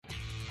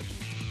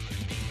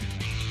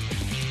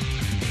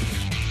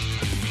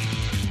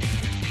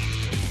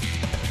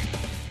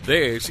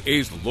This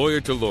is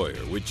Lawyer to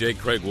Lawyer with J.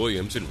 Craig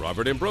Williams and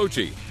Robert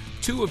Ambrogi,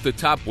 two of the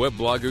top web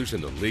bloggers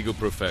in the legal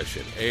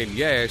profession. And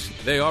yes,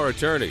 they are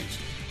attorneys,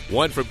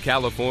 one from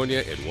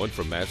California and one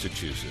from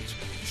Massachusetts,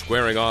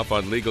 squaring off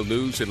on legal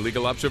news and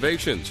legal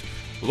observations.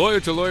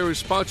 Lawyer to Lawyer is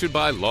sponsored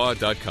by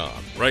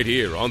Law.com, right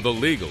here on the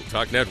Legal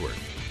Talk Network.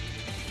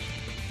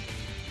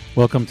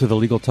 Welcome to the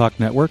Legal Talk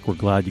Network. We're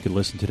glad you could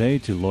listen today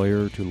to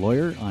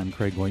Lawyer. I'm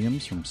Craig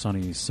Williams from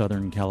sunny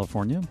Southern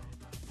California.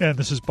 And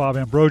this is Bob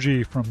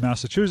Ambrogi from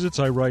Massachusetts.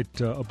 I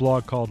write a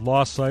blog called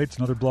Law Sites,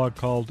 another blog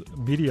called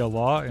Media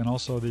Law, and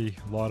also the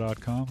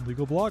Law.com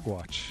Legal Blog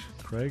Watch.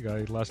 Craig,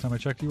 last time I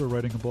checked, you were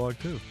writing a blog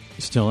too.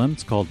 Still am.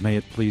 It's called May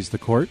It Please the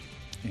Court,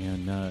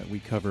 and we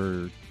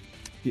cover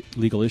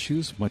legal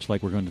issues, much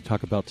like we're going to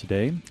talk about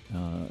today.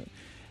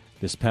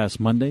 This past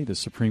Monday, the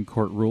Supreme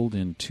Court ruled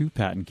in two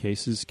patent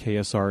cases,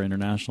 KSR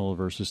International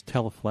versus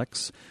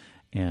Teleflex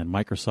and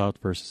Microsoft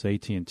versus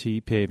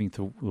AT&T, paving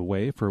the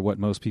way for what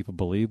most people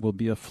believe will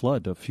be a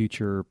flood of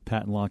future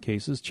patent law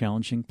cases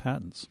challenging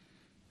patents.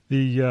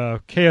 The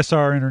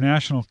KSR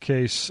International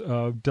case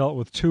dealt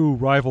with two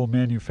rival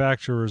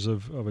manufacturers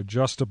of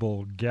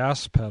adjustable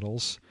gas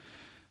pedals.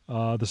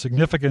 The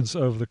significance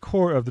of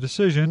the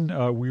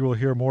decision we will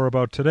hear more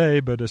about today,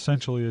 but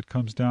essentially it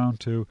comes down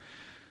to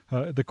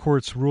the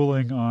court's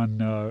ruling on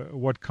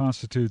what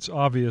constitutes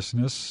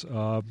obviousness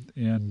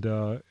and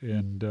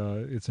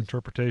its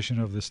interpretation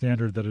of the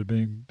standard that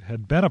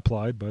had been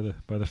applied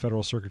by the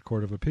Federal Circuit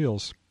Court of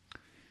Appeals.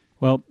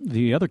 Well,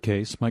 the other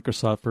case,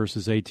 Microsoft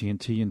versus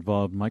AT&T,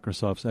 involved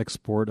Microsoft's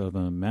export of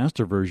a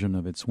master version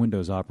of its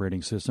Windows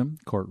operating system.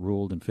 Court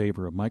ruled in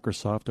favor of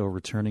Microsoft,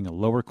 overturning a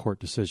lower court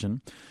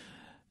decision,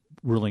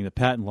 ruling that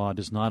patent law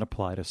does not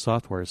apply to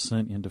software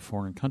sent into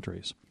foreign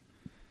countries.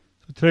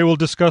 Today we'll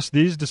discuss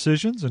these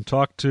decisions and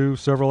talk to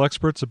several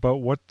experts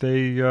about what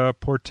they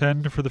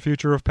portend for the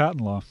future of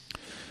patent law.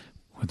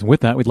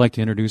 With that, we'd like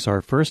to introduce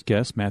our first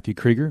guest, Matthew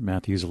Krieger.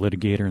 Matthew is a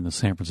litigator in the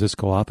San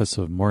Francisco office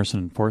of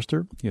Morrison &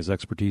 Foerster. He has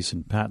expertise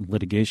in patent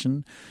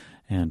litigation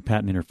and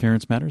patent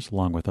interference matters,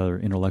 along with other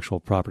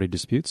intellectual property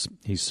disputes.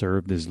 He's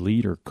served as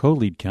lead or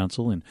co-lead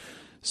counsel in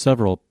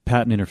several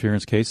patent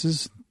interference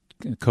cases,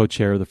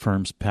 co-chair of the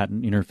firm's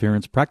Patent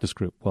Interference Practice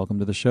Group. Welcome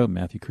to the show,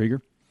 Matthew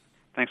Krieger.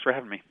 Thanks for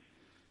having me.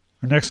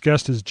 Our next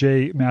guest is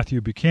J.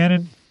 Matthew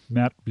Buchanan.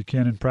 Matt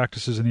Buchanan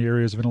practices in the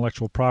areas of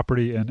intellectual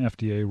property and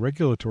FDA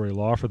regulatory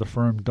law for the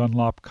firm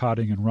Dunlop,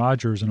 Cotting &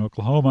 Rogers in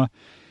Oklahoma.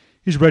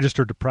 He's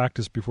registered to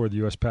practice before the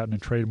U.S. Patent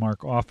and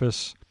Trademark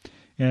Office,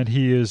 and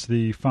he is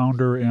the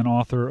founder and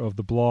author of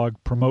the blog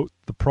Promote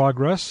the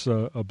Progress,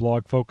 a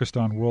blog focused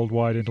on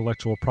worldwide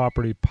intellectual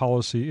property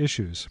policy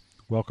issues.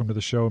 Welcome to the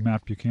show,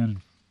 Matt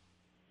Buchanan.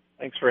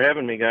 Thanks for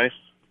having me, guys.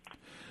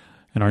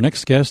 And our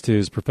next guest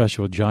is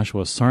Professor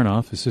Joshua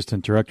Sarnoff,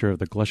 Assistant Director of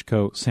the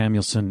Glushko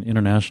Samuelson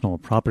International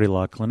Property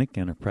Law Clinic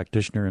and a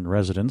practitioner in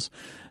residence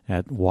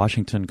at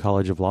Washington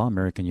College of Law,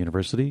 American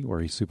University, where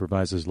he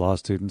supervises law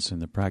students in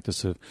the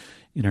practice of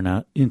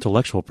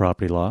intellectual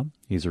property law.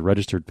 He's a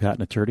registered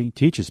patent attorney,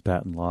 teaches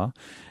patent law,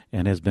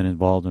 and has been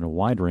involved in a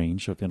wide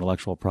range of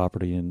intellectual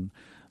property and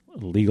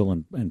legal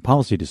and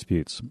policy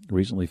disputes.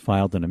 Recently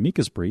filed an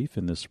amicus brief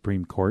in the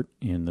Supreme Court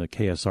in the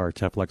KSR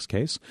Teleflex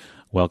case.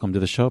 Welcome to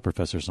the show,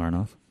 Professor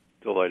Sarnoff.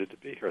 Delighted to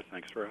be here.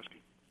 Thanks for asking.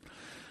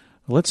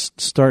 Let's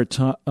start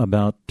talking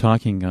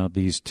about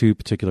these two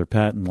particular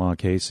patent law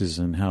cases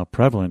and how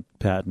prevalent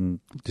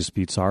patent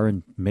disputes are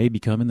and may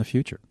become in the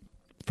future.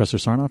 Professor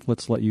Sarnoff,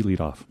 let's let you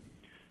lead off.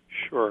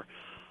 Sure.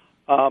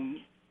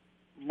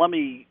 Let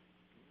me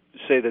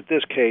say that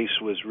this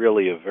case was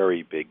really a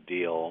very big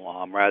deal.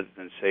 Rather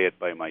than say it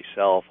by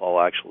myself,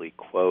 I'll actually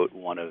quote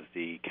one of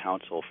the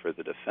counsel for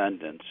the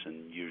defendants,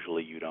 and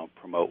usually you don't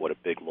promote what a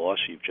big loss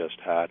you've just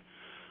had.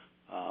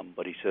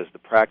 But he says the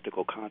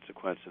practical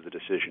consequence of the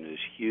decision is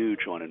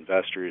huge on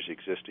investors'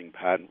 existing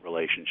patent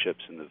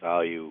relationships and the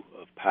value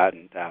of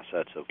patent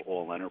assets of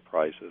all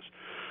enterprises.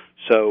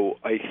 So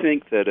I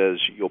think that, as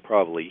you'll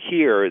probably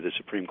hear, the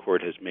Supreme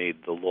Court has made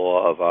the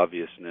law of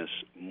obviousness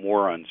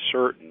more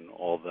uncertain,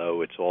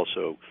 although it's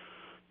also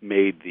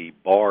made the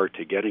bar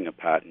to getting a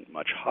patent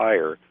much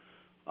higher.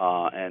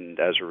 And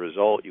as a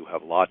result, you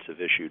have lots of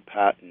issued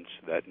patents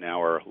that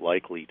now are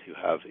likely to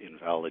have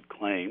invalid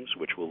claims,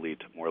 which will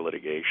lead to more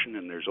litigation.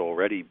 And there's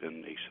already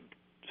been a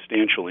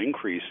substantial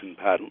increase in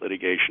patent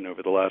litigation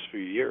over the last few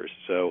years.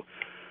 So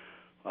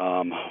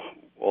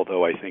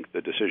although I think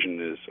the decision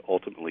is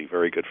ultimately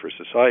very good for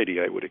society,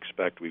 I would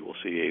expect we will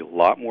see a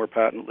lot more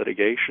patent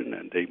litigation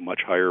and a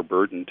much higher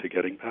burden to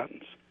getting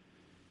patents.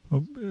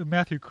 Well,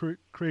 Matthew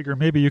Krieger,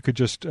 maybe you could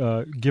just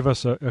give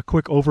us a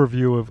quick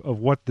overview of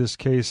what this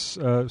case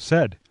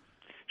said.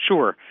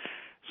 Sure.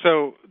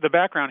 So the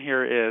background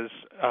here is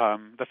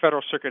the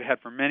Federal Circuit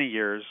had for many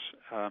years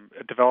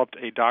developed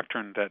a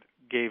doctrine that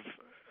gave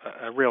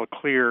a real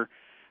clear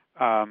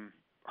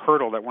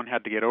hurdle that one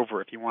had to get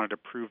over if you wanted to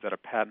prove that a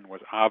patent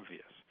was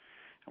obvious.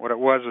 And what it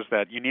was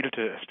that you needed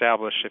to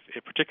establish,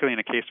 if particularly in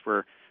a case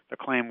where the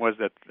claim was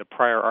that the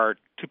prior art,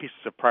 two pieces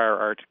of prior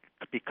art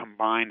could be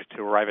combined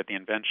to arrive at the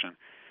invention,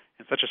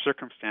 In such a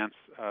circumstance,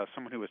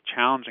 someone who was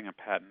challenging a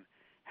patent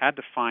had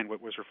to find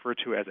what was referred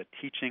to as a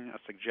teaching, a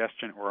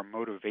suggestion, or a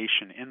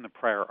motivation in the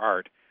prior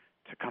art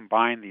to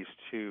combine these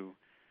two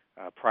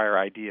prior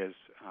ideas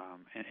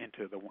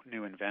into the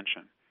new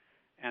invention.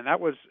 And it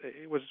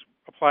was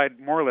applied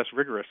more or less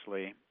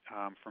rigorously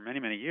for many,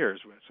 many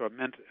years. So it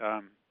meant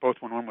both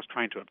when one was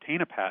trying to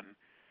obtain a patent,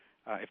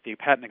 if the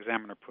patent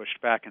examiner pushed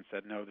back and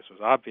said, no, this was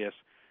obvious,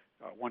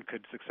 one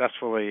could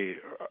successfully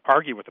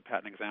argue with the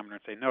patent examiner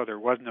and say, no, there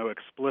was no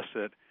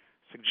explicit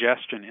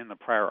suggestion in the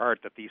prior art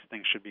that these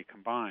things should be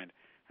combined,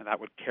 and that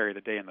would carry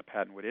the day and the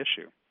patent would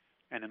issue.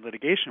 And in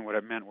litigation, what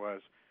it meant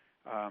was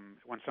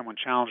when someone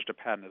challenged a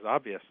patent as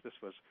obvious, this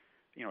was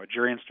a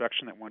jury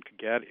instruction that one could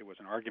get. It was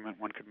an argument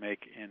one could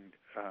make in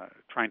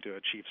trying to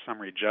achieve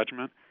summary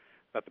judgment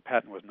that the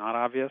patent was not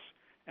obvious,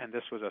 and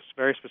this was a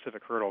very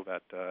specific hurdle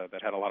that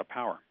had a lot of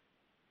power.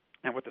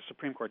 And what the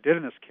Supreme Court did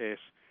in this case,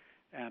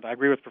 and I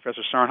agree with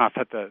Professor Sarnoff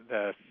that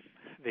the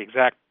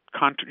exact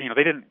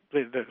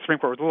the Supreme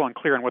Court was a little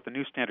unclear on what the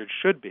new standard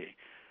should be,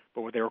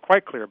 but what they were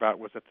quite clear about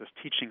was that this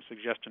teaching,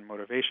 suggestion,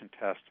 motivation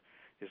test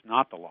is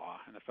not the law,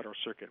 and the Federal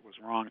Circuit was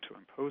wrong to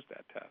impose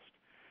that test.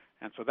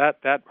 And so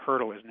that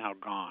hurdle is now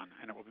gone,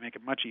 and it will make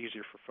it much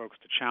easier for folks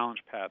to challenge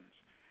patents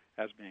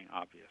as being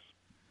obvious.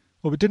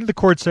 Well, but didn't the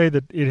court say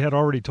that it had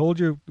already told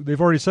you? They've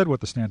already said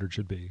what the standard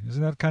should be.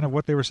 Isn't that kind of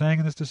what they were saying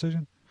in this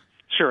decision?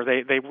 Sure.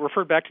 They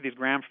referred back to these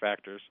Graham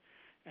factors,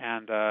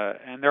 and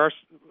there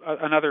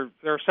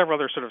are several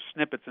other sort of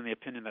snippets in the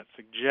opinion that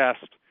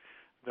suggest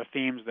the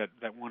themes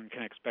that one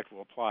can expect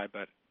will apply,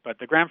 but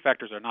the Graham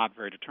factors are not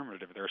very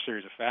determinative. They're a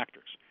series of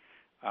factors.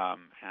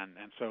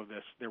 And so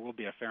there will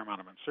be a fair amount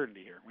of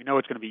uncertainty here. We know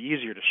it's going to be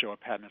easier to show a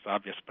patent is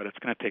obvious, but it's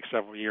going to take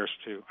several years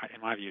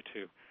in my view,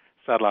 to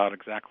settle out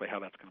exactly how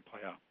that's going to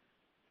play out.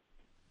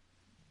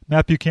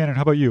 Matt Buchanan,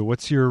 how about you?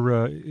 What's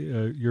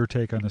your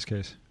take on this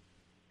case?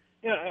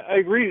 Yeah, I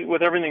agree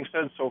with everything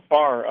said so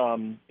far.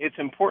 It's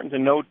important to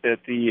note that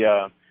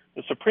the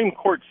Supreme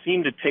Court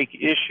seemed to take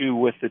issue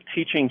with the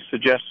teaching,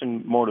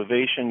 suggestion,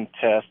 motivation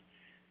test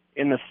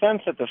in the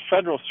sense that the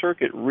Federal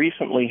Circuit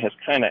recently has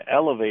kind of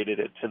elevated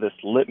it to this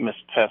litmus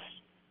test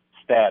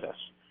status,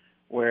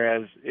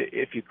 whereas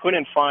if you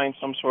couldn't find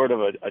some sort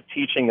of a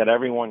teaching that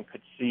everyone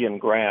could see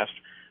and grasp,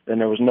 then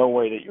there was no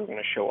way that you were going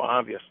to show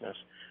obviousness.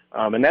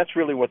 And that's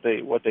really what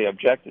they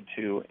objected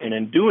to. And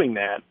in doing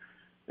that,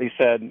 they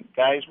said,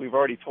 guys, we've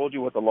already told you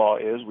what the law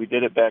is. We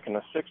did it back in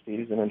the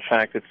 60s, and in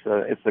fact, it's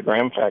the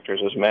Graham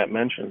factors, as Matt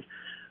mentioned.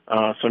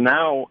 So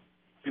now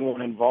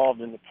everyone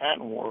involved in the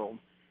patent world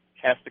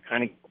has to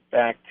kind of go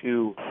back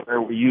to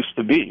where we used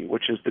to be,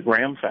 which is the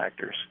Graham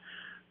factors.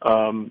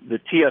 The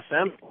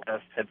TSM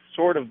test had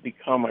sort of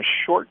become a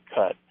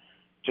shortcut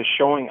to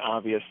showing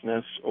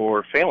obviousness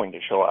or failing to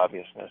show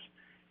obviousness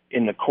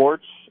in the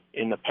courts,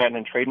 in the Patent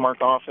and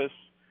Trademark Office,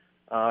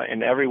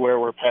 and everywhere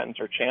where patents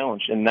are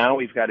challenged. And now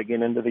we've got to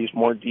get into these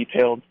more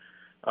detailed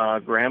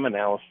Graham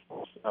analysis,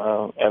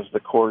 as the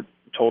court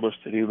told us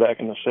to do back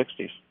in the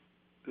 60s.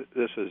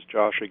 This is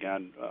Josh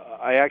again.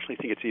 I actually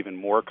think it's even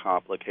more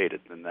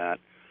complicated than that,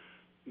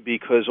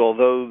 because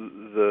although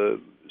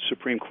the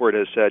Supreme Court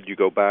has said you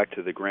go back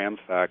to the Graham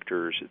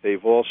factors,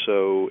 they've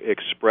also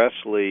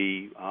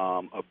expressly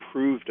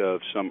approved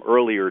of some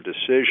earlier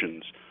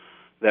decisions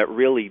that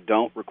really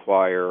don't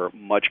require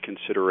much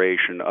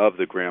consideration of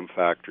the Graham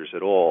factors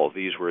at all.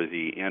 These were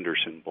the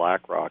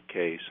Anderson-Blackrock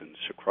case and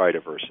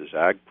Secrida versus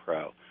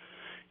AgPro.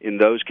 In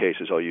those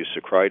cases, I'll use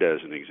Secrida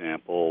as an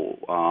example,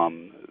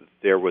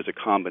 there was a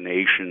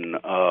combination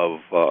of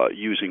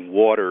using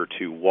water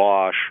to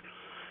wash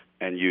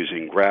and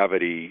using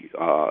gravity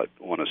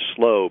on a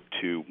slope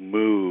to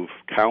move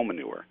cow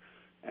manure.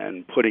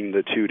 And putting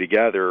the two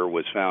together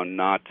was found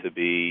not to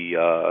be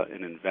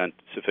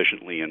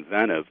sufficiently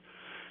inventive.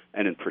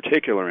 And in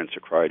particular in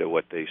Secrida,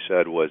 what they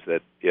said was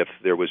that if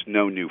there was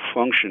no new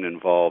function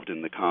involved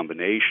in the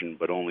combination,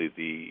 but only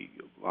the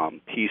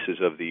pieces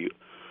of the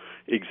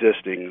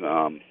existing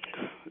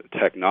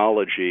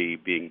technology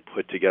being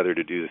put together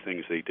to do the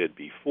things they did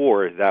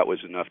before, that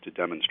was enough to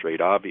demonstrate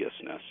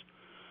obviousness,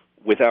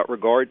 without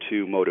regard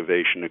to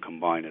motivation to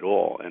combine at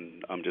all.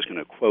 And I'm just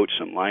going to quote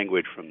some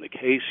language from the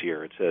case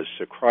here. It says,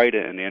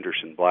 Secrida and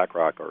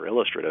Anderson-Blackrock are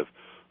illustrative.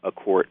 A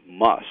court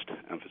must,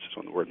 emphasis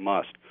on the word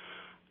must,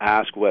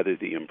 ask whether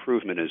the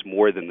improvement is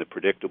more than the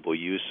predictable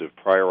use of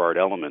prior art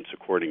elements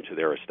according to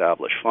their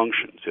established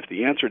functions. If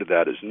the answer to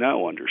that is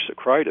no under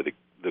Secrida,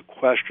 the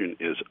question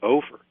is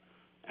over,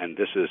 and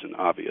this is an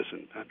obvious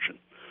invention.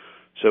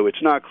 So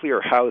it's not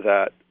clear how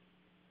that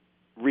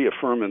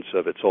reaffirmance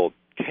of its old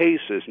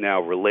cases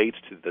now relates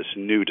to this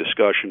new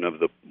discussion of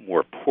the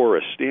more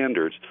porous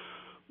standards.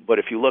 But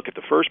if you look at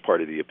the first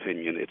part of the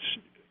opinion, it's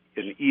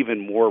an even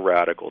more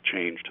radical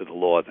change to the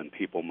law than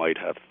people might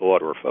have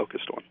thought or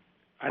focused on.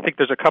 I think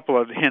there's a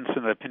couple of hints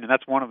in the opinion.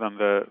 That's one of them.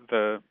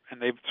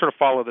 And they sort of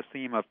follow the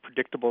theme of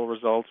predictable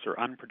results or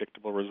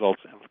unpredictable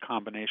results of the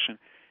combination.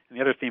 And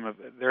the other theme of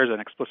there is an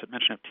explicit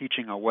mention of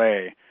teaching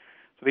away.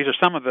 So these are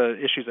some of the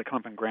issues that come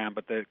up in Graham,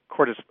 but the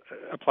court has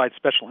applied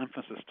special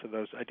emphasis to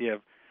those idea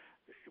of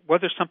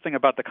was there something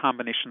about the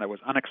combination that was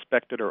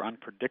unexpected or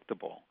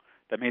unpredictable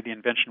that made the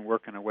invention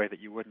work in a way that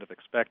you wouldn't have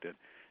expected?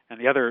 And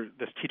the other,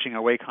 this teaching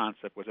away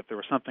concept, was if there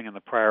was something in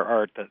the prior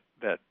art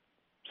that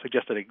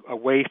suggested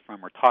away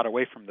from or taught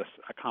away from this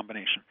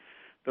combination.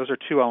 Those are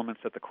two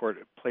elements that the court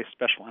placed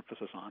special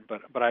emphasis on.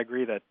 But I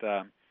agree that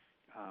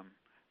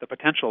the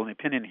potential in the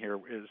opinion here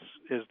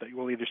is that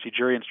we'll either see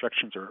jury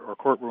instructions or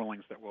court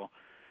rulings that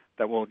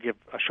will give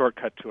a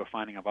shortcut to a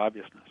finding of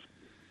obviousness.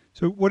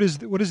 So what is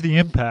the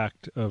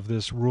impact of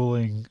this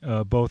ruling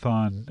both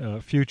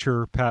on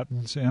future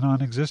patents and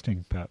on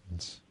existing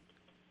patents?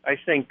 I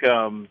think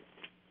the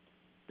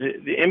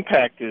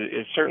impact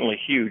is certainly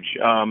huge.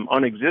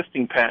 On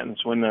existing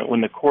patents, when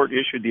the court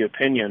issued the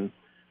opinion,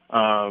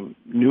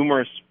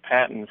 numerous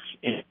patents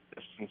in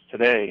existence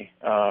today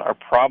are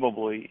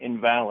probably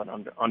invalid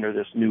under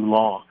this new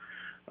law.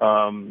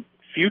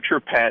 Future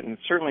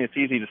patents, certainly it's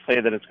easy to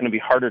say that it's going to be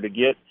harder to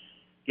get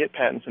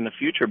patents in the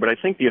future, but I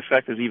think the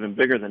effect is even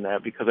bigger than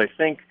that, because I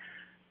think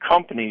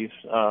companies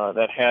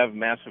that have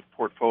massive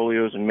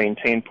portfolios and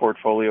maintain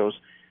portfolios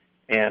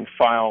and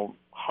file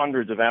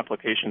hundreds of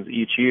applications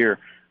each year,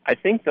 I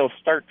think they'll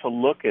start to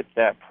look at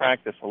that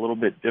practice a little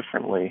bit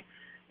differently,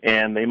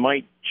 and they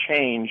might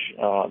change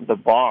the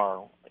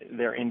bar,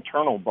 their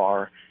internal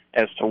bar,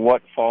 as to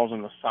what falls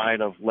on the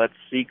side of let's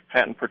seek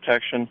patent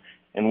protection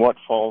and what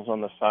falls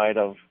on the side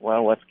of,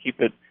 well, let's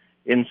keep it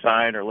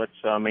inside, or let's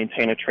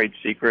maintain a trade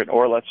secret,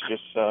 or let's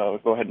just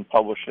go ahead and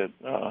publish it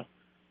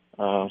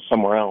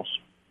somewhere else.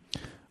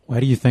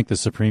 Why do you think the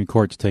Supreme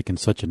Court's taken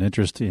such an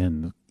interest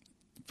in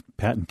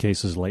patent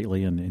cases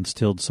lately and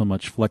instilled so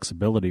much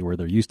flexibility where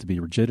there used to be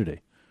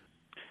rigidity?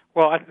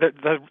 Well,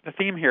 the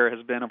theme here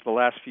has been, over the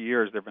last few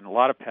years, there have been a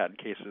lot of patent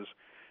cases,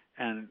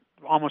 and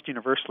almost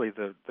universally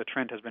the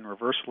trend has been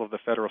reversal of the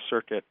Federal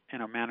Circuit in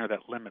a manner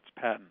that limits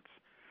patents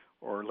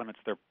or limits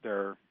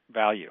their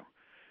value.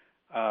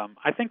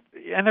 I think,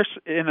 and there's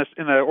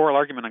in the oral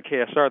argument on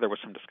KSR, there was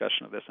some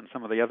discussion of this, and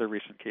some of the other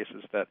recent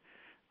cases, that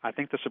I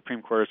think the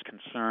Supreme Court is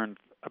concerned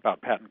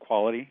about patent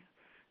quality,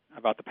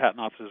 about the Patent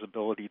Office's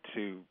ability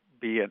to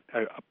be a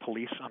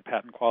police on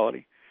patent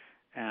quality,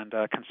 and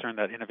concerned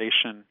that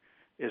innovation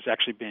is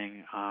actually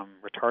being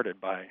retarded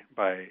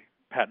by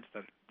patents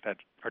that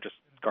are just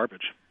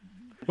garbage.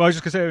 Well, I was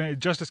just going to say,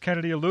 Justice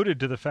Kennedy alluded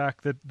to the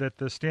fact that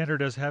the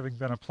standard, as having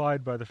been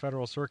applied by the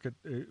Federal Circuit,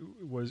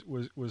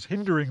 was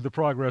hindering the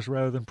progress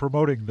rather than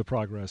promoting the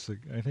progress.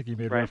 I think he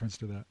made reference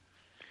to that.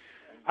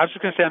 I was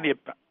just going to say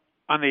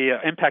on the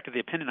impact of the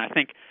opinion,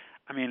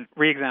 I mean,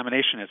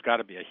 reexamination has got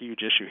to be a huge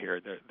issue here.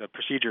 The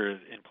procedure is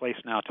in place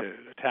now to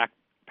attack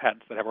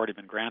patents that have already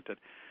been granted.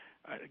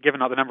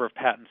 Given all the number of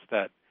patents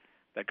that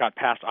got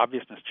past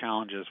obviousness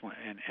challenges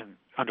and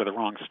under the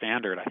wrong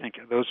standard, I think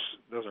those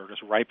are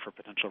just ripe for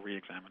potential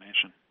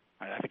reexamination.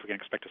 I think we can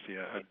expect to see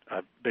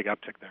a big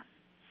uptick there.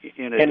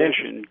 In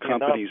addition,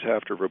 companies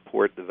have to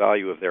report the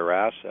value of their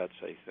assets,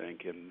 I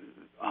think, and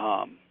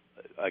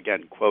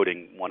again,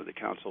 quoting one of the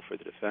counsel for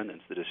the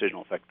defendants, the decision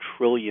will affect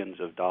trillions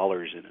of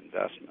dollars in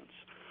investments.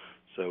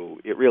 So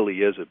it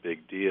really is a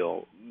big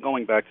deal.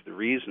 Going back to the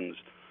reasons,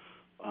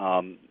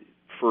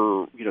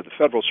 the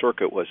Federal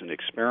Circuit was an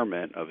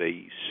experiment of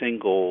a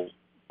single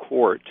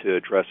court to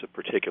address a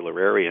particular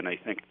area, and I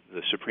think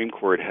the Supreme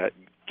Court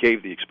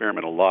gave the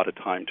experiment a lot of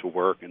time to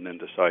work and then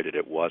decided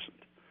it wasn't.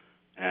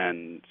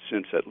 And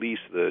since at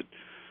least the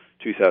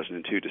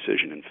 2002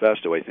 decision in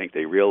Festo, I think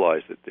they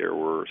realized that there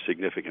were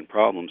significant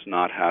problems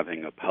not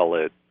having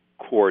appellate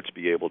courts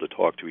be able to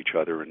talk to each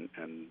other and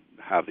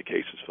have the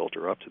cases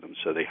filter up to them.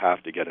 So they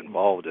have to get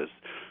involved, as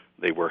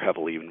they were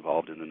heavily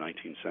involved in the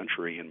 19th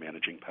century in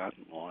managing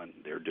patent law, and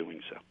they're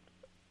doing so.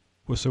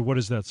 Well, so what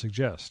does that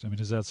suggest? I mean,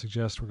 does that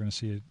suggest we're going to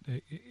see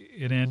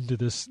an end to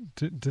this,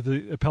 to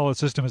the appellate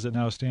system as it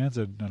now stands?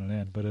 Not an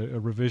end, but a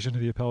revision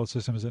of the appellate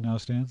system as it now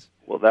stands?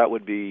 Well, that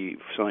would be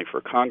something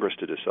for Congress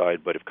to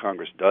decide, but if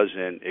Congress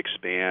doesn't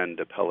expand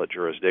appellate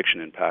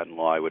jurisdiction in patent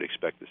law, I would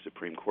expect the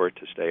Supreme Court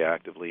to stay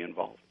actively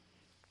involved.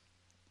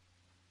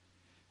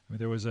 I mean,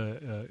 there was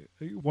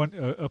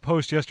a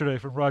post yesterday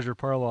from Roger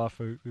Parloff,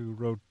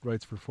 who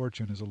writes for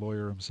Fortune as a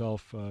lawyer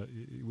himself,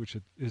 which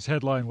his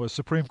headline was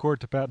 "Supreme Court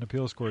to Patent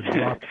Appeals Court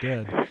Dropped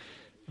Dead,"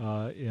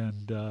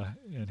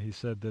 and he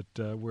said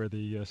that where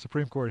the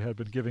Supreme Court had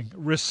been giving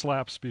wrist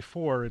slaps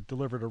before, it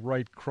delivered a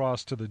right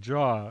cross to the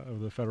jaw of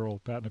the Federal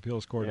Patent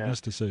Appeals Court in this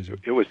decision.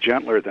 It was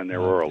gentler than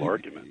their oral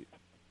argument.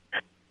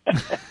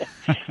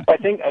 I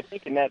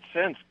think in that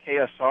sense,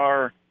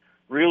 KSR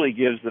really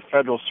gives the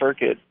Federal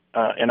Circuit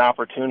an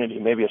opportunity,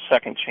 maybe a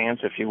second chance,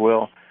 if you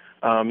will.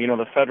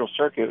 The Federal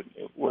Circuit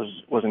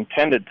was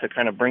intended to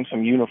kind of bring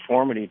some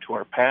uniformity to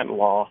our patent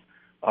law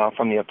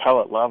from the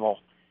appellate level,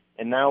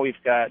 and now we've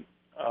got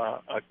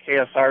a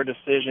KSR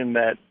decision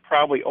that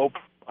probably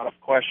opens a lot of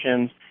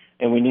questions,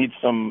 and we need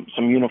some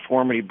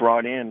uniformity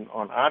brought in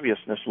on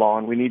obviousness law,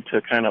 and we need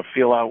to kind of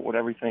feel out what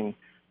everything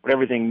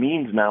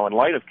means now in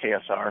light of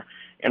KSR.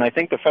 And I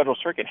think the Federal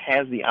Circuit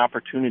has the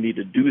opportunity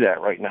to do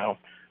that right now,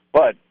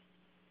 but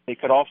they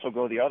could also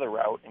go the other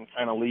route and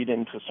kind of lead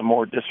into some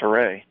more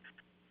disarray.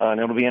 and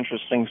it'll be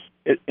interesting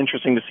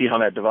to see how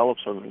that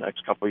develops over the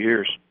next couple of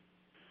years.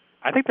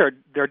 I think there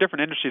are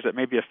different industries that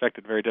may be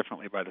affected very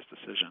differently by this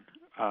decision.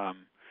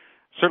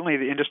 Certainly,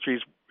 the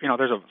industries,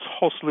 there's a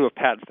whole slew of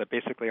patents that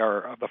basically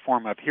are of the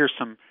form of here's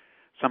some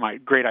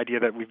great idea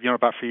that we've known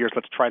about for years.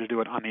 Let's try to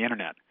do it on the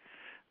internet.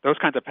 Those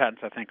kinds of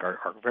patents, I think,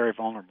 are very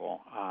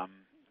vulnerable.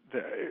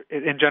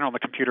 In general, the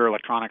computer,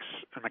 electronics,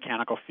 and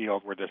mechanical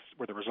field, where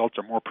the results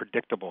are more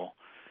predictable,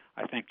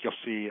 I think you'll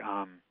see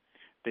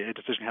the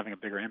decision having a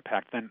bigger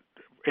impact. Then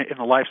in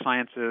the life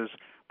sciences,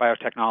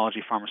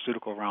 biotechnology,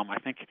 pharmaceutical realm, I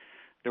think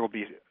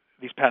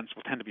these patents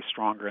will tend to be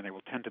stronger, and they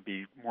will tend to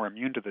be more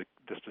immune to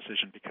this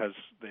decision because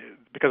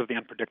of the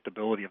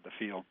unpredictability of the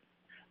field.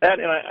 That,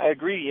 and I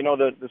agree.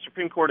 The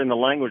Supreme Court in the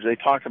language, they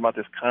talked about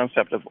this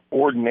concept of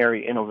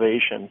ordinary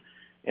innovation,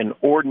 and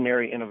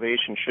ordinary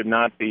innovation should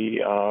not be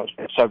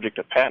subject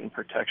to patent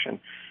protection.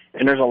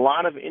 And there's a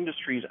lot of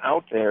industries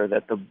out there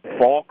that the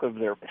bulk of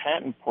their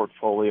patent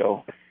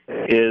portfolio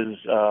is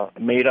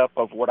made up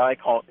of what I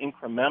call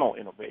incremental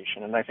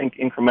innovation. And I think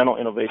incremental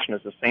innovation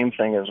is the same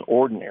thing as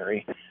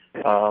ordinary.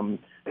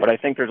 But I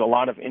think there's a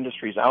lot of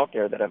industries out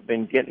there that have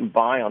been getting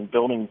by on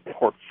building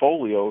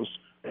portfolios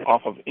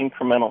off of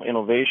incremental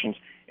innovations.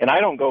 And I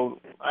don't go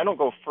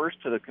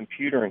first to the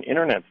computer and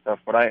internet stuff,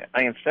 but I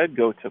instead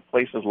go to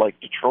places like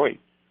Detroit.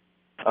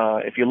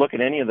 If you look at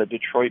any of the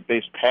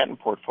Detroit-based patent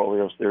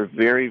portfolios, they're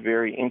very,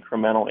 very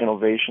incremental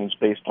innovations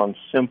based on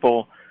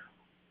simple,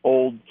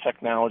 old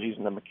technologies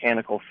in the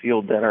mechanical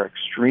field that are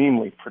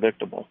extremely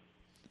predictable.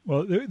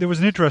 Well, there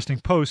was an interesting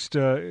post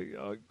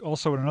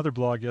also in another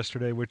blog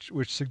yesterday, which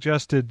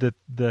suggested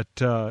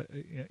that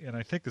and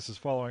I think this is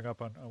following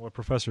up on what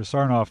Professor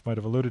Sarnoff might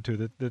have alluded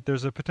to, that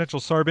there's a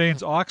potential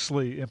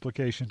Sarbanes-Oxley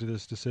implication to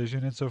this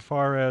decision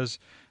insofar as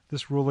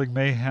this ruling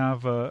may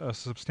have a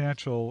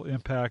substantial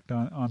impact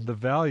on the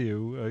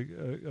value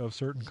of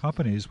certain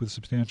companies with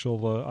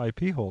substantial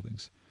IP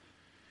holdings.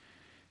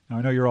 Now,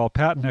 I know you're all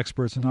patent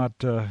experts and not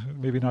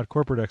maybe not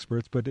corporate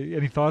experts, but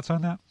any thoughts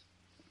on that?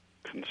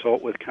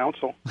 Consult with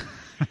counsel.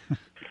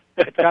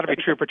 It's got to be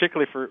true,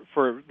 particularly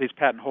for these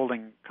patent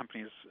holding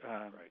companies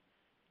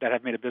that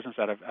have made a business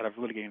out of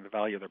litigating the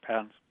value of their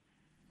patents.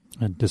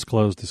 And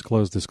disclose. There's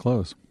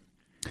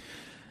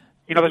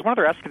one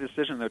other aspect of the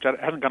decision which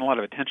hasn't gotten a lot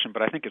of attention,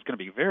 but I think is going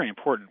to be very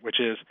important, which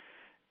is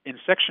in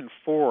Section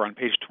 4 on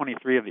page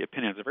 23 of the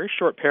opinion. It's a very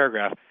short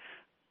paragraph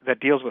that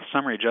deals with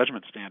summary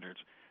judgment standards.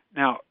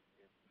 Now,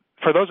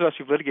 for those of us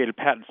who've litigated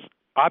patents,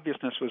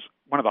 obviousness was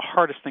one of the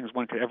hardest things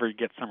one could ever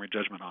get summary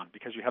judgment on,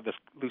 because you have this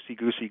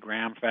loosey-goosey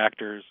Graham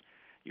factors.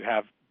 You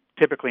have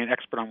typically an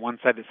expert on one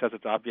side that says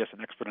it's obvious, an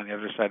expert on the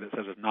other side that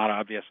says it's not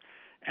obvious,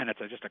 and it's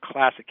just a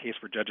classic case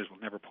where judges will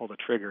never pull the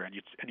trigger, and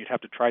you'd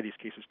have to try these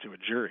cases to a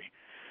jury.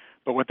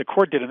 But what the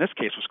court did in this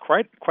case was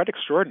quite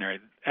extraordinary.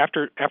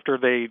 After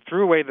they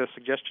threw away the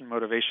suggestion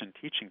motivation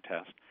teaching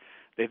test,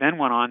 they then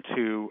went on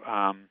to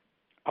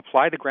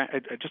apply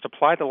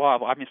the law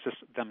of obviousness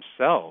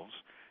themselves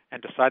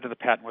and decide that the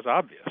patent was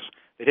obvious.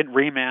 They didn't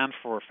remand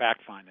for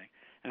fact-finding.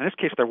 And in this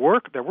case, there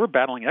were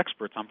battling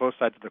experts on both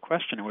sides of the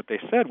question, and what they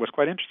said was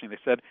quite interesting. They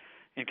said,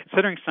 in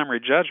considering summary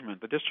judgment,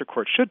 the district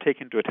court should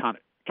take into account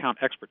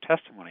expert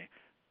testimony,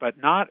 but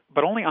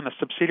only on the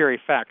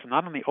subsidiary facts,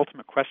 not on the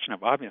ultimate question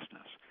of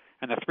obviousness.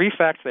 And the three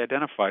facts they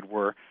identified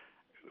were,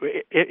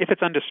 if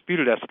it's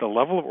undisputed as to the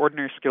level of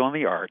ordinary skill in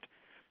the art,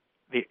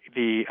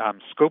 the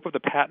scope of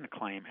the patent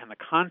claim, and the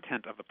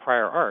content of the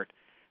prior art,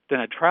 then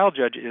a trial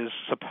judge is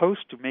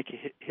supposed to make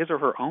his or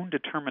her own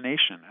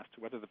determination as to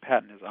whether the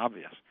patent is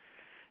obvious.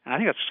 And I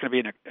think that's just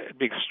going to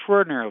be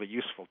extraordinarily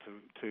useful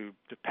to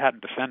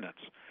patent defendants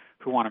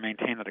who want to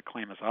maintain that a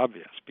claim is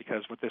obvious,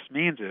 because what this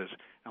means is,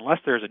 unless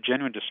there's a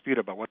genuine dispute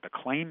about what the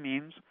claim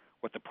means,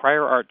 what the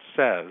prior art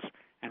says,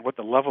 and what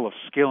the level of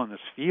skill in this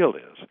field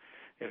is,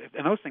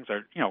 and those things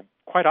are,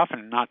 quite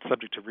often not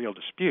subject to real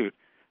dispute,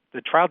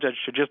 the trial judge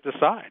should just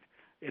decide.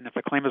 And if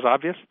the claim is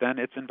obvious, then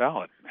it's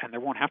invalid, and there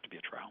won't have to be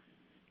a trial.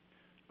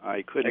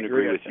 I couldn't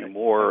agree with you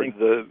more.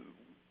 The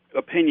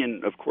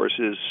opinion, of course,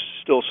 is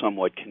still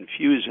somewhat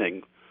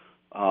confusing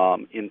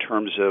in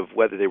terms of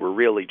whether they were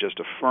really just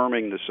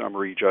affirming the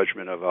summary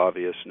judgment of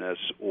obviousness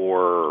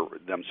or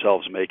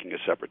themselves making a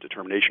separate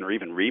determination or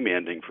even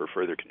remanding for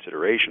further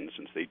consideration,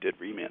 since they did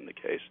remand the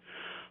case.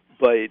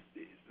 But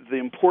the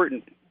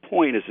important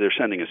point is they're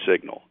sending a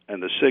signal,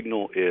 and the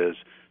signal is,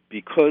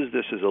 because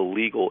this is a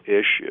legal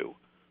issue,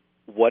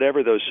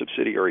 whatever those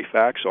subsidiary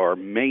facts are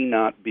may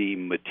not be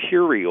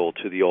material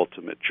to the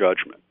ultimate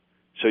judgment.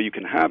 So you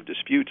can have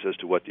disputes as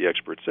to what the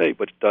experts say,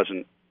 but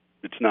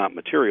it's not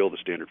material, the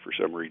standard for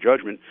summary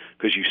judgment,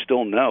 because you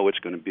still know it's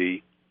going to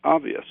be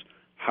obvious.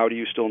 How do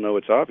you still know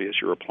it's obvious?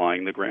 You're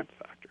applying the Graham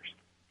factors.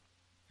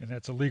 And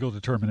that's a legal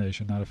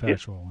determination, not a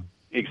factual one.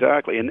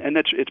 Exactly, and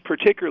it's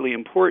particularly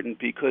important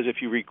because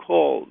if you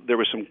recall, there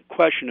was some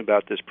question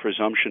about this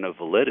presumption of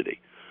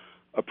validity.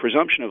 A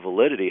presumption of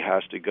validity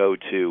has to go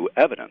to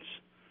evidence,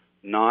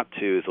 not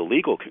to the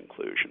legal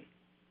conclusion.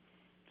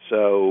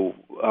 So,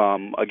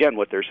 again,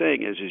 what they're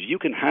saying is you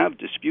can have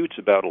disputes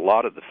about a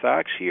lot of the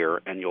facts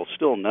here, and you'll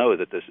still know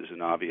that this is an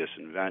obvious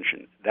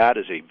invention. That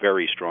is a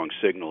very strong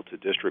signal to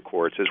district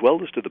courts, as well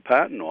as to the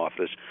patent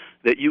office,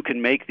 that you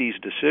can make these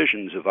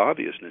decisions of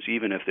obviousness,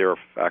 even if there are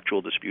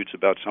factual disputes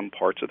about some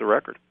parts of the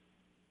record.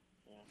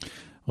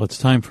 Well, it's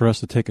time for us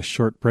to take a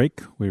short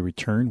break. We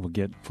return. We'll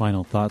get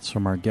final thoughts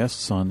from our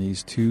guests on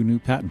these two new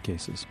patent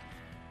cases.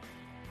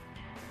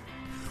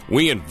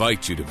 We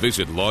invite you to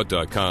visit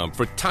law.com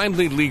for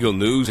timely legal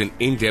news and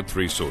in-depth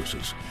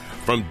resources.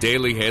 From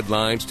daily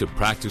headlines to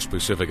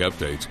practice-specific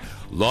updates,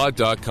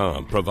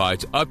 law.com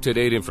provides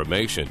up-to-date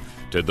information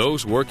to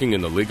those working in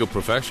the legal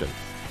profession.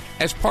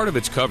 As part of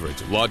its coverage,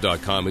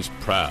 law.com is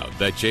proud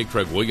that J.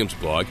 Craig Williams'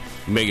 blog,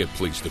 May It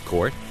Please the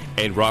Court,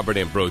 and Robert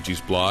Ambrogi's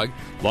blog,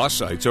 Law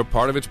Sites, are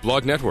part of its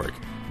blog network.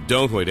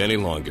 Don't wait any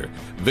longer.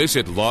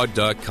 Visit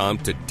law.com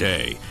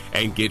today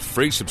and get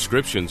free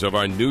subscriptions of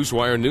our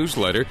Newswire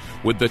newsletter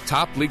with the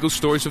top legal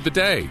stories of the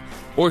day,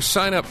 or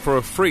sign up for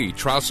a free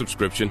trial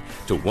subscription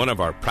to one of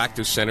our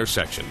Practice Center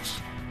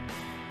sections.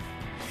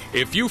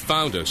 If you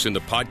found us in the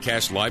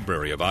podcast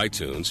library of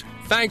iTunes,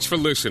 thanks for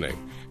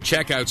listening.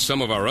 Check out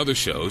some of our other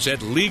shows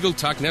at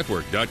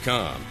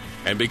LegalTalkNetwork.com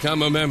and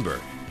become a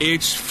member.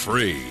 It's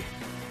free.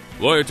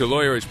 Lawyer to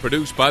Lawyer is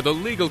produced by the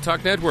Legal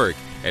Talk Network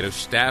and a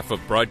staff of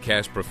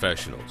broadcast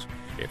professionals.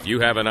 If you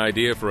have an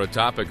idea for a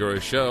topic or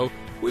a show,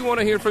 we want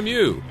to hear from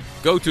you.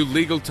 Go to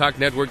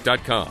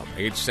LegalTalkNetwork.com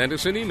and send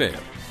us an email.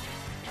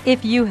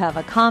 If you have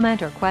a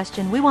comment or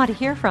question, we want to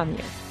hear from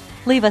you.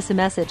 Leave us a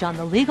message on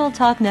the Legal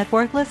Talk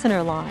Network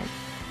listener line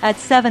at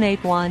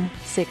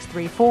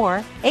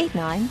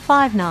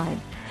 781-634-8959.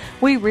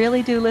 We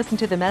really do listen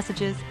to the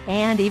messages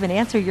and even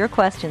answer your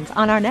questions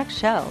on our next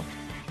show.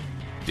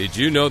 Did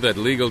you know that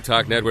Legal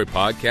Talk Network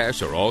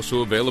podcasts are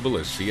also available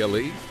as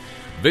CLE?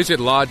 Visit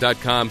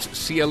Law.com's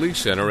CLE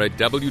Center at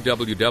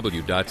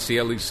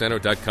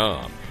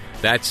www.clecenter.com.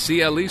 That's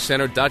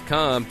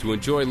clecenter.com to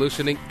enjoy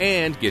listening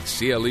and get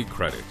CLE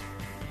credit.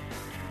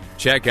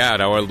 Check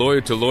out our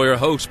Lawyer to Lawyer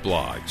host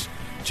blogs.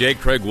 J.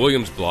 Craig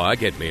Williams'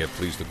 blog at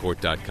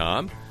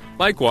mayitpleasethecourt.com.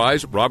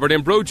 Likewise, Robert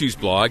Ambrogi's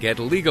blog at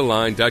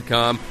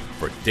legalline.com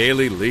for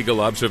daily legal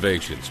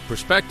observations,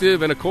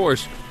 perspective, and, of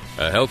course,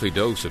 a healthy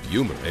dose of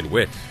humor and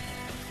wit.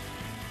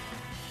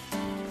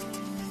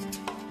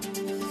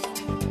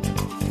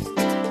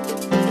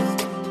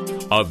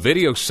 A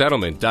video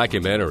settlement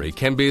documentary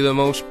can be the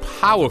most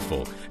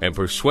powerful and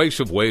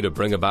persuasive way to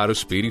bring about a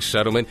speedy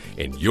settlement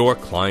in your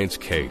client's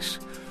case.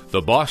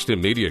 The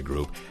Boston Media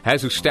Group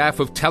has a staff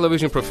of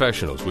television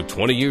professionals with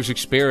 20 years'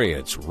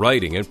 experience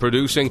writing and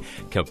producing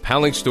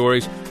compelling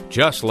stories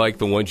just like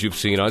the ones you've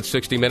seen on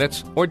 60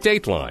 Minutes or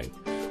Dateline.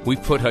 We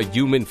put a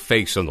human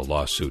face on the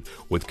lawsuit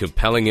with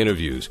compelling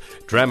interviews,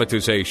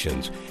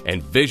 dramatizations,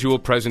 and visual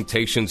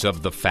presentations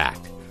of the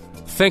fact.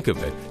 Think of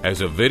it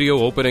as a video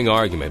opening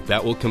argument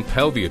that will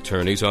compel the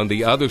attorneys on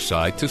the other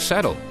side to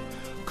settle.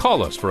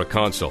 Call us for a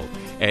consult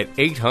at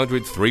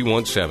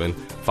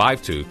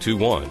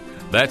 800-317-5221.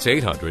 That's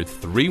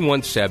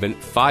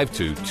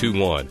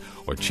 800-317-5221.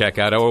 Or check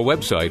out our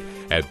website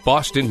at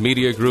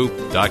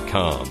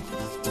bostonmediagroup.com.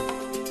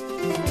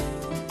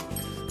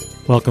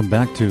 Welcome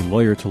back to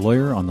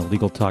Lawyer on the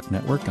Legal Talk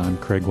Network. I'm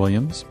Craig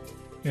Williams.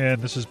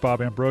 And this is Bob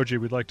Ambrogi.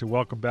 We'd like to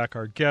welcome back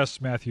our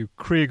guest, Matthew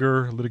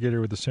Krieger,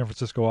 litigator with the San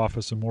Francisco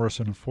office of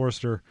Morrison &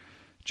 Forster,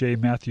 J.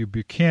 Matthew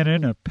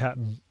Buchanan, a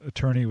patent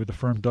attorney with the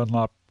firm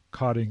Dunlop,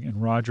 Cotting &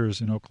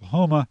 Rogers in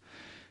Oklahoma,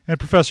 and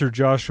Professor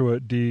Joshua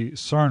D.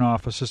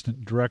 Sarnoff,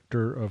 assistant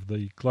director of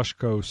the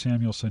Glushko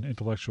Samuelson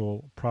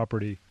Intellectual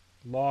Property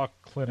Law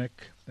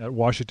Clinic at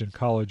Washington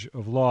College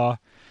of Law.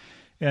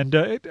 And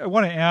I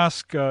want to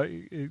ask,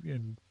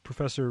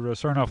 Professor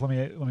Sarnoff,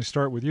 let me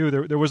start with you.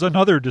 There was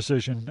another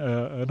decision,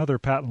 another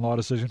patent law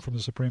decision from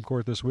the Supreme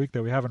Court this week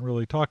that we haven't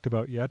really talked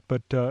about yet,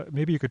 but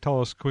maybe you could tell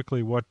us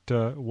quickly what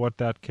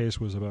that case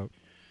was about.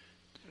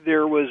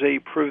 There was a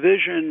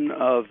provision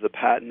of the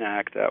Patent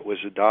Act that was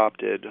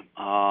adopted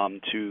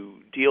to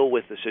deal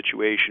with the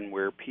situation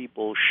where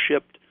people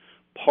shipped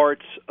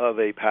parts of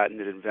a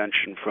patented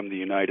invention from the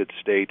United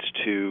States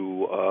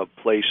to a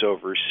place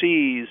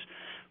overseas,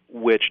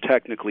 which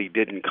technically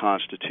didn't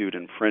constitute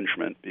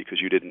infringement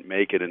because you didn't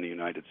make it in the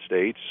United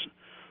States.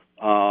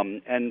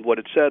 And what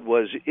it said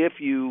was if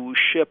you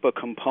ship a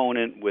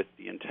component with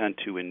the intent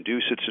to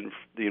induce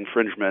the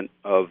infringement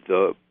of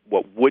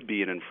what would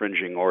be an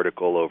infringing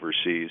article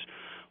overseas,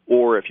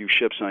 or if you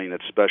ship something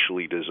that's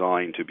specially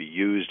designed to be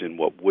used in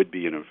what would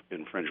be an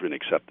infringement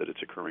except that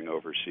it's occurring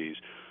overseas,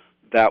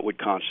 that would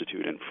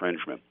constitute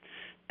infringement.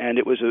 And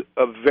it was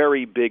a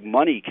very big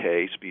money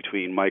case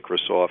between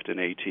Microsoft and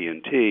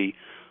AT&T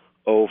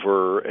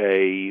over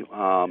a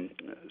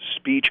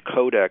speech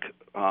codec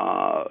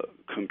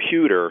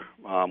computer,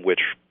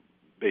 which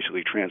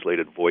basically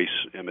translated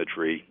voice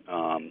imagery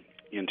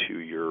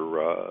into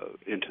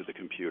the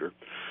computer.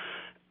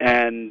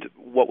 And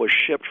what was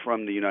shipped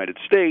from the United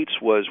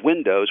States was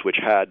Windows, which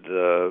had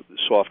the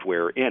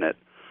software in it.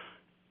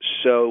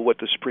 So what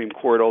the Supreme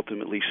Court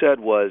ultimately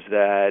said was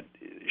that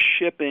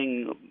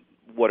shipping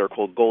what are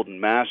called golden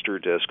master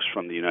disks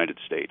from the United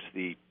States.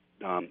 The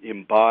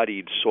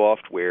embodied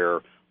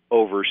software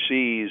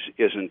overseas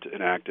isn't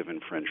an act of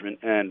infringement,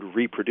 and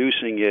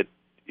reproducing it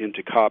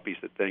into copies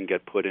that then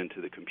get put into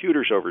the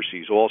computers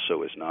overseas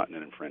also is not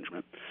an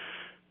infringement.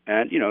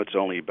 And, it's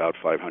only about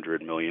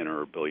 $500 million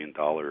or $1 billion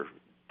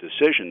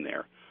decision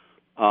there.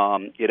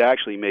 It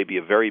actually may be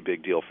a very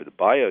big deal for the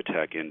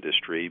biotech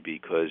industry,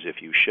 because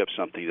if you ship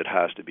something that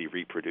has to be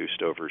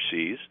reproduced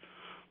overseas,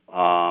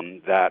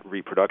 that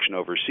reproduction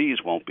overseas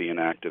won't be an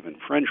act of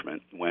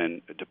infringement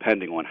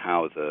depending on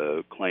how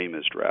the claim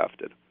is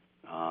drafted.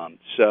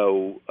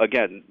 So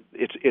again,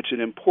 it's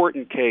an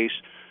important case.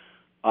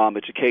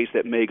 It's a case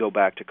that may go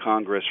back to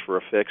Congress for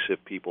a fix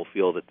if people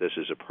feel that this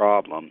is a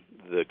problem.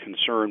 The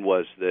concern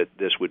was that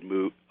this would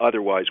move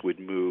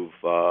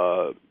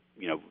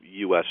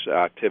U.S.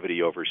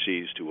 activity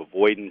overseas to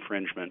avoid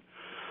infringement.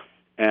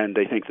 And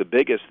I think the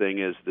biggest thing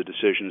is the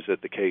decisions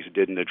that the case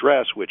didn't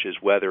address, which is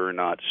whether or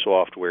not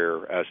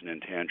software as an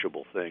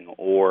intangible thing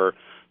or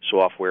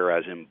software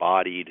as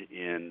embodied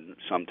in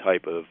some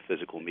type of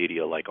physical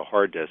media like a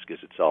hard disk is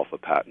itself a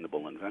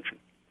patentable invention.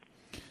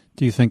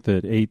 Do you think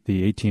that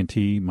the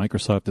AT&T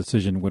Microsoft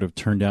decision would have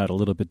turned out a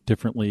little bit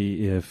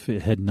differently if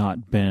it had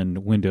not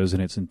been Windows in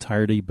its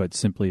entirety, but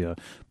simply a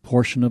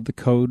portion of the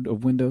code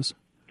of Windows?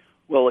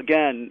 Well,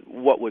 again,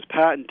 what was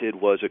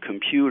patented was a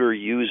computer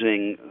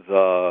using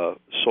the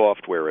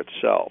software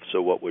itself.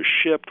 So what was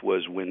shipped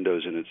was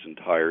Windows in its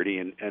entirety.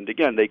 And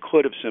again, they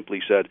could have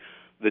simply said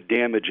the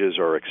damages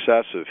are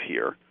excessive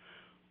here.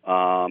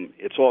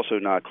 It's also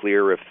not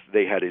clear if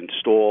they had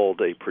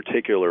installed a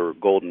particular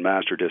golden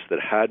master disk that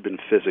had been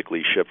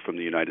physically shipped from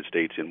the United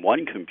States in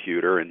one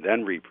computer and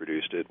then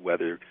reproduced it,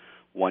 whether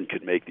one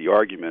could make the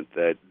argument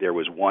that there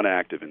was one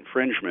act of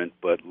infringement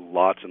but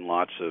lots and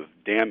lots of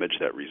damage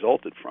that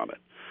resulted from it.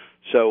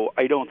 So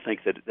I don't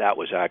think that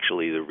was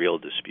actually the real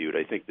dispute.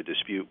 I think the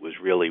dispute was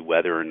really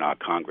whether or not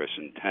Congress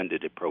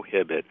intended to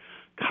prohibit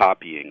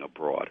copying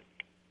abroad.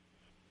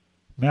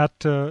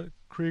 Matt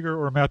Krieger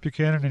or Matt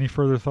Buchanan, any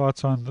further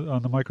thoughts on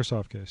the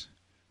Microsoft case?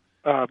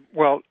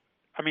 Well,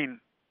 I mean,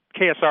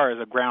 KSR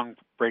is a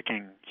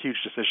groundbreaking, huge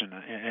decision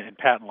in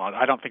patent law.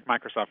 I don't think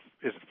Microsoft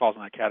falls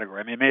in that category.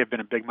 I mean, it may have been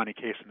a big money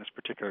case in this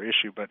particular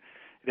issue, but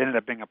it ended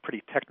up being a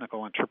pretty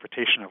technical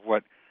interpretation of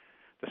what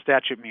the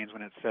statute means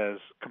when it says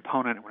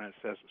component and when it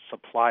says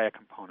supply a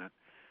component.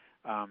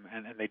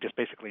 And they just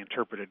basically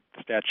interpreted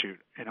the statute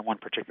in one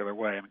particular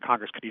way. I mean,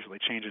 Congress could easily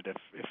change it if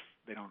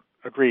they don't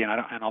agree.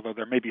 And although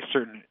there may be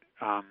certain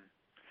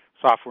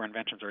software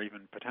inventions or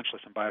even potentially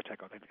some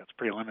biotech, I think that's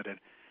pretty limited.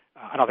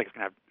 I don't think it's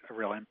going to have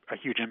a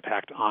huge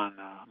impact on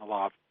the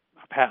law of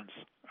patents,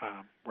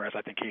 whereas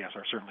I think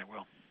KSR certainly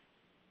will.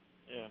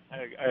 Yeah,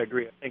 I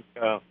agree.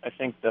 I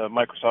think the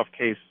Microsoft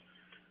case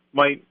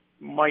might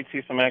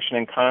see some action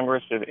in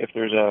Congress if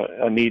there's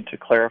a need to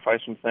clarify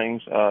some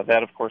things.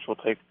 That, of course, will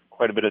take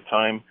quite a bit of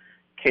time.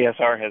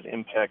 KSR has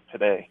impact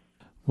today.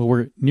 Well,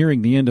 we're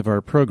nearing the end of our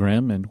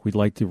program, and we'd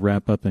like to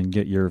wrap up and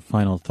get your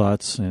final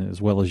thoughts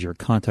as well as your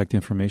contact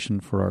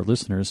information for our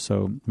listeners.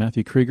 So,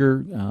 Matthew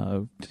Krieger,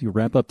 to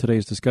wrap up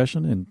today's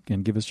discussion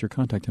and give us your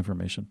contact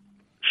information.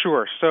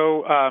 Sure.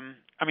 So, I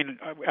mean,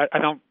 I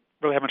don't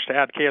really have much to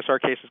add.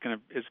 KSR case is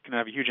going to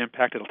have a huge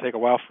impact. It'll take a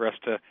while for us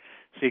to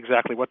see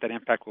exactly what that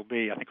impact will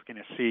be. I think we're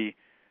going to see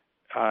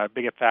a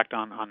big effect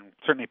on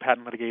certainly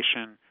patent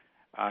litigation.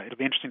 It'll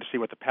be interesting to see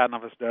what the Patent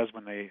Office does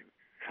when they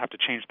have to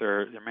change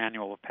their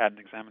manual of patent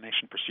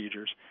examination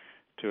procedures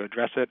to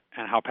address it,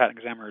 and how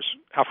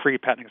free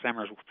patent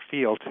examiners will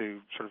feel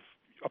to sort of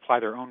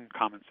apply their own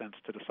common sense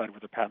to decide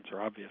whether patents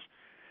are obvious.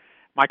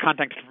 My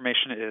contact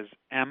information is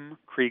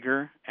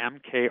mkrieger,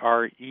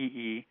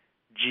 mkreeger,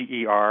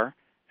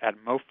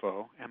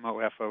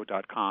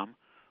 @mofo.com,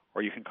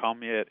 or you can call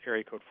me at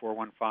area code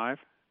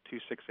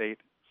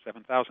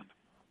 415-268-7000.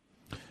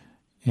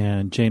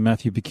 And J.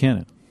 Matthew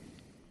Buchanan.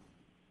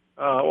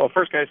 Well,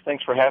 first, guys,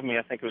 thanks for having me.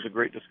 I think it was a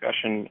great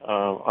discussion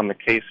on the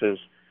cases.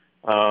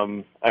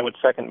 I would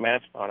second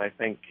Matt's thought. I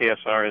think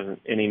KSR is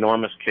an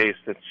enormous case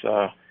that's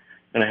going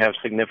to have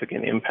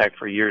significant impact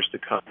for years to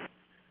come.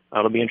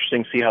 It'll be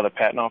interesting to see how the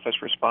Patent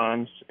Office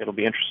responds. It'll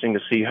be interesting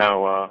to see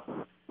how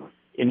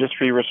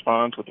industry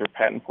responds with their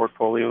patent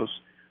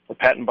portfolios. The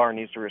Patent Bar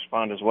needs to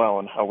respond as well,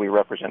 and how we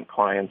represent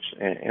clients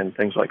and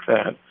things like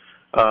that.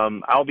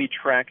 I'll be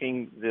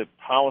tracking the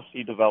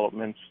policy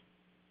developments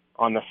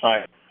on the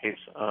site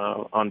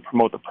on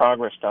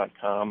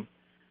promotetheprogress.com,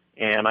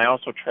 and I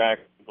also track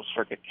Federal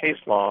Circuit case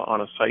law on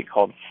a site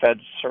called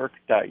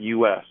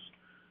fedcirc.us.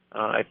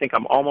 I think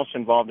I'm almost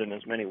involved in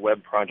as many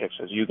web projects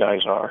as you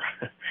guys are,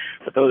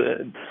 but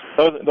those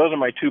are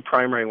my two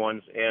primary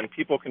ones, and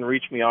people can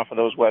reach me off of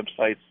those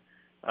websites.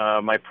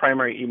 My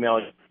primary email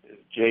is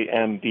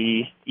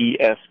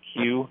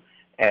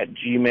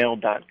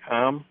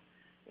jmbesq@gmail.com,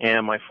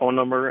 and my phone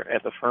number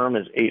at the firm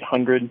is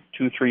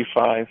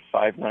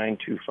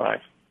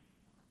 800-235-5925.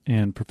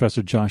 And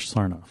Professor Josh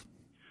Sarnoff.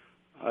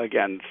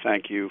 Again,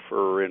 thank you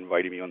for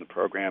inviting me on the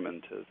program,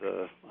 and to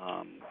the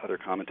other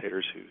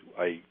commentators who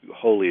I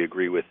wholly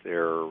agree with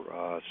their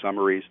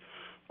summaries.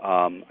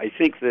 I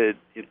think that,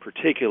 in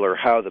particular,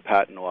 how the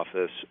Patent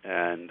Office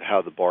and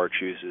how the Bar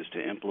chooses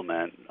to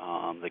implement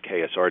the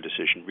KSR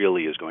decision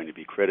really is going to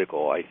be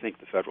critical. I think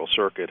the Federal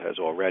Circuit has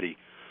already,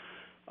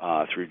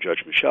 through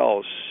Judge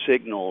Michel,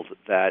 signaled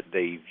that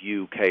they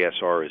view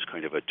KSR as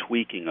kind of a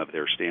tweaking of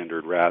their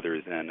standard rather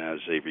than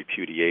as a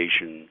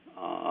repudiation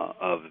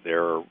of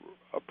their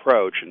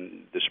approach.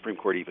 And the Supreme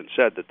Court even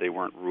said that they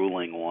weren't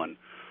ruling on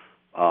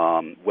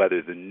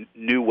whether the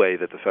new way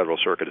that the Federal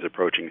Circuit is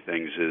approaching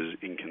things is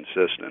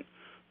inconsistent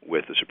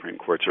with the Supreme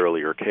Court's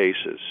earlier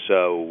cases.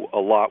 So a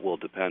lot will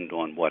depend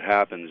on what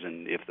happens,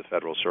 and if the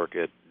Federal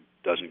Circuit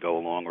doesn't go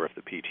along or if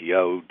the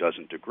PTO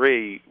doesn't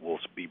agree, we'll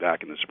be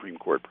back in the Supreme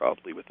Court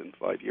probably within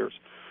 5 years.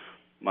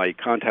 My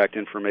contact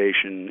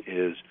information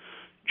is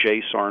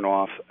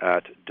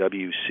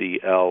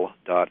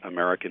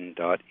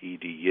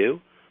jsarnoff@wcl.american.edu.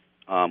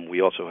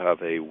 We also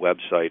have a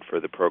website for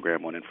the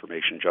Program on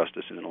Information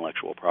Justice and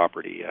Intellectual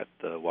Property at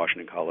the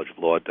Washington College of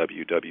Law,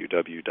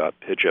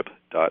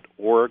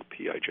 www.pijip.org,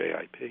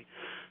 P-I-J-I-P.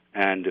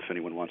 And if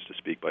anyone wants to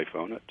speak by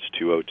phone, it's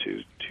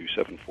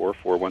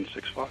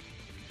 202-274-4165.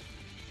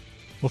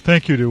 Well,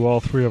 thank you to all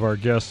three of our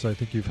guests. I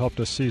think you've helped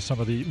us see some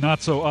of the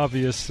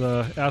not-so-obvious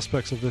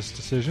aspects of this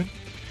decision.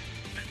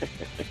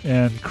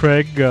 And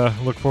Craig,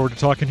 look forward to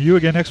talking to you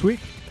again next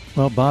week.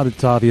 Well, Bob,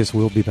 it's obvious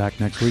we'll be back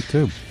next week,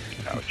 too.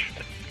 Ouch.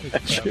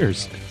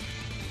 Cheers.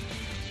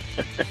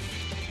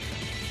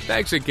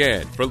 Thanks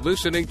again for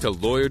listening to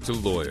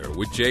Lawyer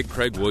with J.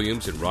 Craig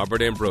Williams and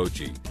Robert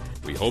Ambrogi.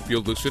 We hope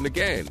you'll listen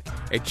again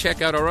and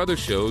check out our other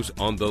shows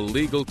on the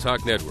Legal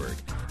Talk Network.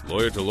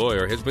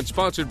 Lawyer has been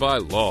sponsored by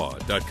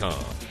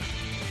Law.com.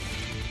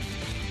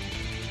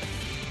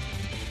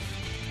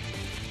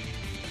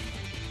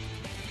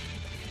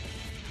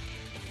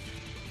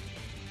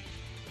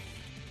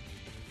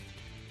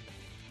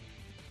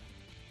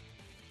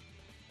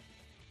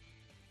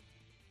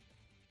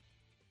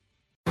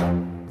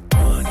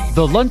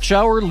 The Lunch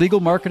Hour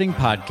Legal Marketing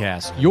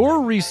Podcast,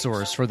 your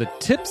resource for the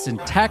tips and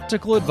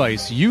tactical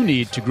advice you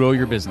need to grow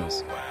your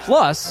business.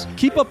 Plus,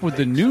 keep up with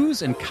the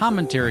news and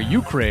commentary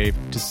you crave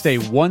to stay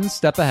one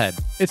step ahead.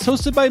 It's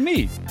hosted by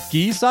me,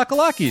 Guy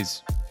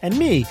Sakalakis. And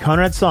me,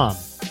 Conrad Somm.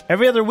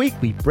 Every other week,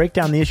 we break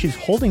down the issues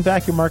holding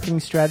back your marketing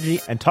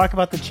strategy and talk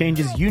about the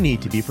changes you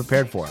need to be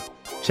prepared for.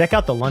 Check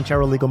out the Lunch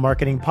Hour Legal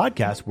Marketing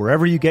Podcast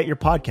wherever you get your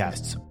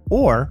podcasts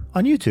or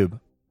on YouTube.